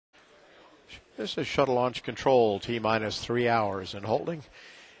This is shuttle launch control, T-minus 3 hours and holding.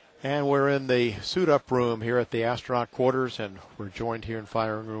 And we're in the suit-up room here at the astronaut quarters, and we're joined here in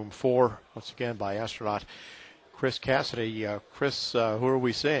firing room 4, once again, by astronaut Chris Cassidy. Chris, who are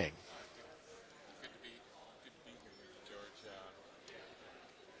we seeing? Good to be here,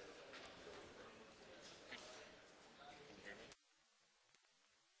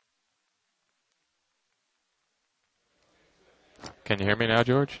 George. Can you hear me now,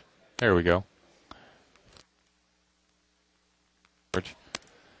 George? There we go. George.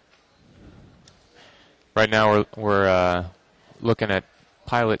 Right now we're looking at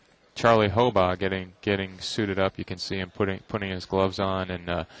pilot Charlie Hobaugh getting suited up. You can see him putting his gloves on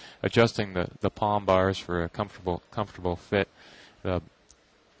and adjusting the palm bars for a comfortable fit. Here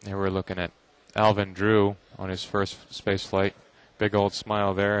we're looking at Alvin Drew on his first space flight. Big old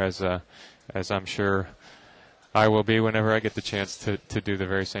smile there, as I'm sure I will be whenever I get the chance to do the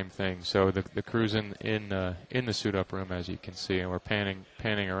very same thing. So the crew's in the suit up room, as you can see, and we're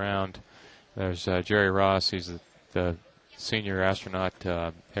panning around. There's Jerry Ross. He's the senior astronaut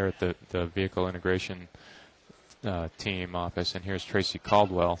here at the vehicle integration team office, and here's Tracy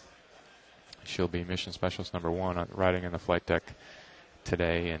Caldwell. She'll be mission specialist number 1 riding in the flight deck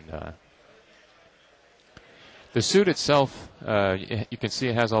today. And the suit itself, you can see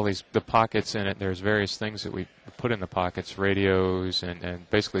it has all the pockets in it. There's various things that we put in the pockets, radios and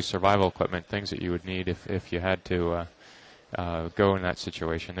basically survival equipment, things that you would need if you had to go in that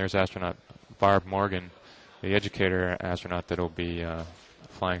situation. There's astronaut Barb Morgan, the educator astronaut that will be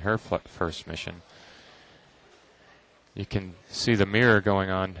flying her first mission. You can see the mirror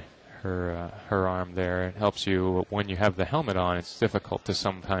going on her arm there. It helps you when you have the helmet on. It's difficult to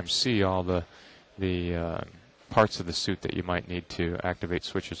sometimes see all the parts of the suit that you might need to activate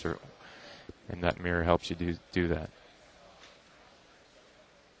switches, and that mirror helps you do that.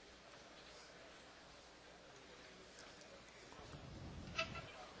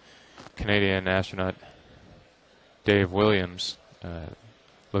 Canadian astronaut Dave Williams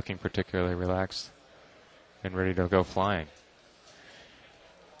looking particularly relaxed and ready to go flying.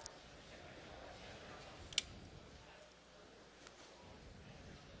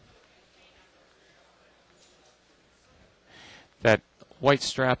 That white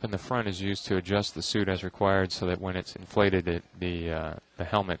strap in the front is used to adjust the suit as required, so that when it's inflated, the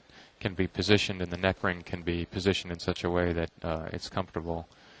helmet can be positioned and the neck ring can be positioned in such a way that it's comfortable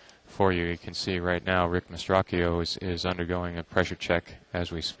for you. You can see right now Rick Mastracchio is undergoing a pressure check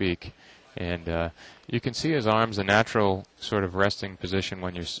as we speak, and you can see his arms. The natural sort of resting position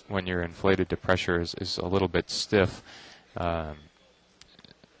when you're inflated to pressure is a little bit stiff.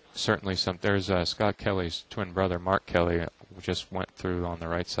 Certainly, there's Scott Kelly's twin brother, Mark Kelly, who just went through on the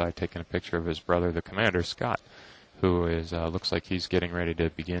right side, taking a picture of his brother, the commander, Scott, who is looks like he's getting ready to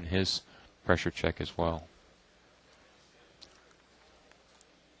begin his pressure check as well.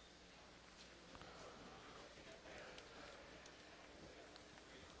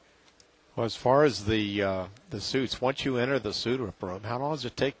 Well, as far as the suits, once you enter the suit room, how long does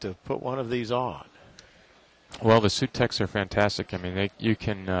it take to put one of these on? Well, the suit techs are fantastic. I mean, you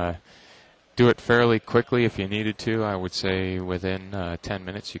can do it fairly quickly if you needed to. I would say within 10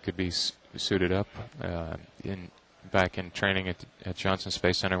 minutes you could be suited up. Back in training at Johnson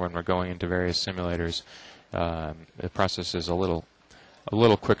Space Center, when we're going into various simulators, the process is a little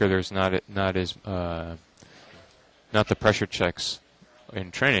quicker. There's not the pressure checks in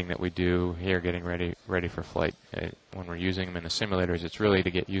training that we do here, getting ready for flight. When we're using them in the simulators, it's really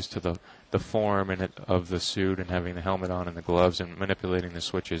to get used to the form of the suit and having the helmet on and the gloves and manipulating the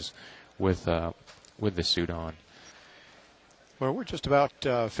switches with the suit on. Well, we're just about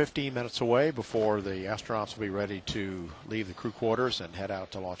 15 minutes away before the astronauts will be ready to leave the crew quarters and head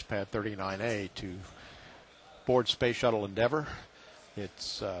out to launch pad 39A to board Space Shuttle Endeavour.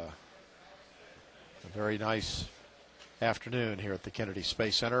 It's a very nice afternoon here at the Kennedy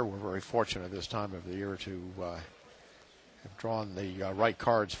Space Center. We're very fortunate this time of the year to have drawn the right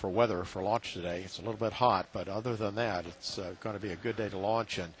cards for weather for launch today. It's a little bit hot, but other than that, it's going to be a good day to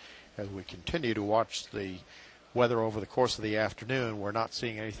launch. And as we continue to watch the weather over the course of the afternoon, we're not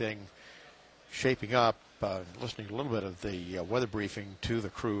seeing anything shaping up. Listening to a little bit of the weather briefing to the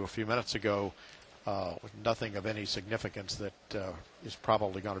crew a few minutes ago, nothing of any significance that is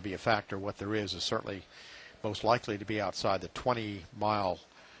probably going to be a factor. What there is certainly most likely to be outside the 20-mile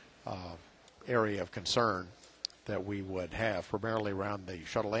area of concern that we would have, primarily around the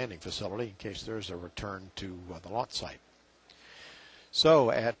shuttle landing facility in case there's a return to the launch site. So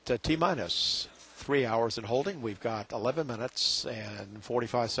at T-minus 3 hours in holding, we've got 11 minutes and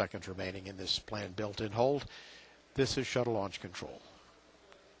 45 seconds remaining in this planned built-in hold. This is shuttle launch control.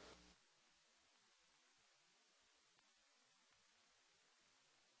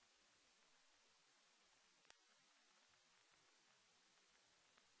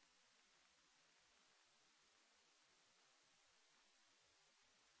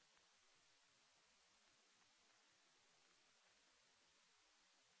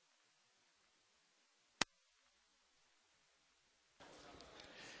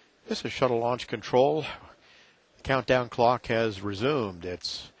 This is shuttle launch control. The countdown clock has resumed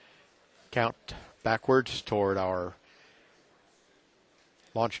its count backwards toward our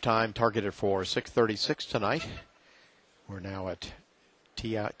launch time targeted for 6:36 tonight. We're now at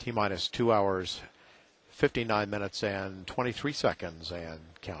T-minus 2 hours, 59 minutes and 23 seconds and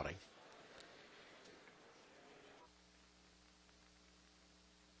counting.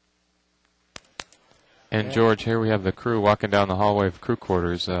 And George, here we have the crew walking down the hallway of crew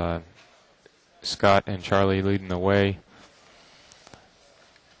quarters. Scott and Charlie leading the way.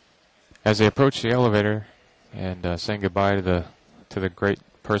 As they approach the elevator and saying goodbye to the great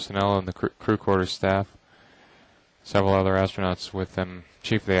personnel and the crew quarters staff, several other astronauts with them,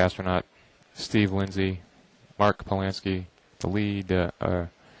 Chief of the Astronaut Steve Lindsay, Mark Polanski, the lead,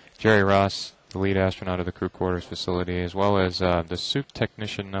 Jerry Ross, the lead astronaut of the crew quarters facility, as well as the suit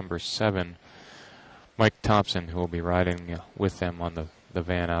technician number 7, Mike Thompson, who will be riding with them on the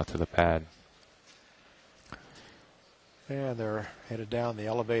van out to the pad. And they're headed down the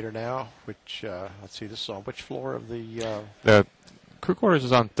elevator now, which, let's see, this is on which floor of the... The crew quarters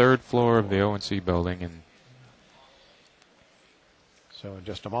is on 3rd floor of the O&C building. And so in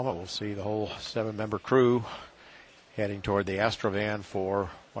just a moment, we'll see the whole 7-member crew heading toward the Astrovan for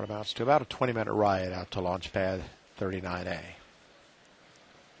what amounts to about a 20-minute ride out to launch pad 39A.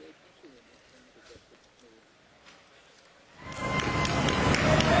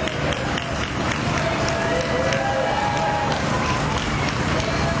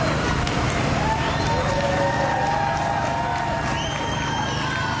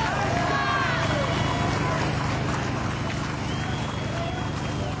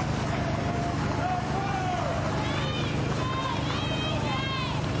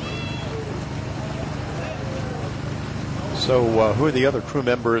 So who are the other crew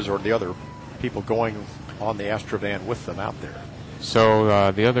members or the other people going on the Astrovan with them out there?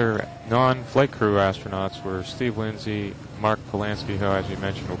 So the other non-flight crew astronauts were Steve Lindsay, Mark Polanski, who, as you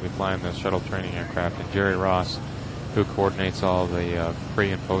mentioned, will be flying the shuttle training aircraft, and Jerry Ross, who coordinates all the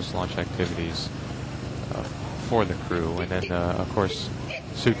pre- and post-launch activities for the crew. And then, of course,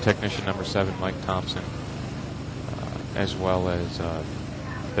 suit technician number 7, Mike Thompson, as well as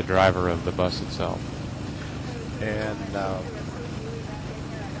the driver of the bus itself. And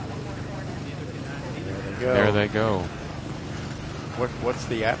there they go. What's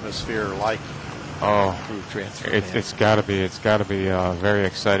the atmosphere like? Oh, through transfer. It's got to be very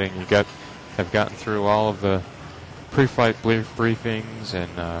exciting. Have gotten through all of the pre-flight briefings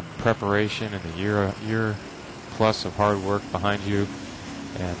and preparation, and a year plus of hard work behind you,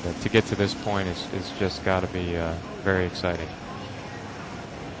 and to get to this point is just got to be very exciting.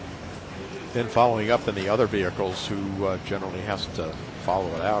 Then following up in the other vehicles, who generally has to follow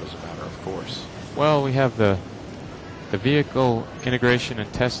it out as a matter of course. Well, we have the vehicle integration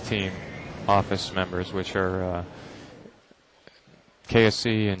and test team office members, which are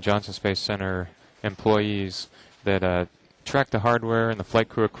KSC and Johnson Space Center employees that track the hardware and the flight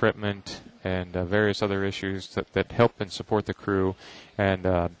crew equipment and various other issues that help and support the crew.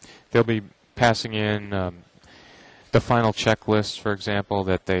 And they'll be passing in the final checklist, for example,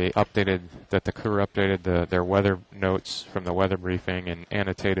 that the crew updated their weather notes from the weather briefing and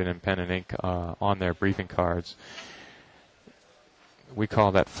annotated in pen and ink on their briefing cards. We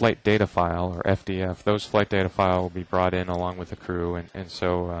call that flight data file, or FDF. Those flight data file will be brought in along with the crew, and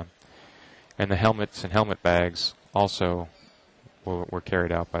the helmets and helmet bags also were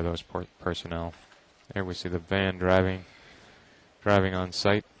carried out by those personnel. There we see the van driving on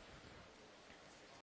site.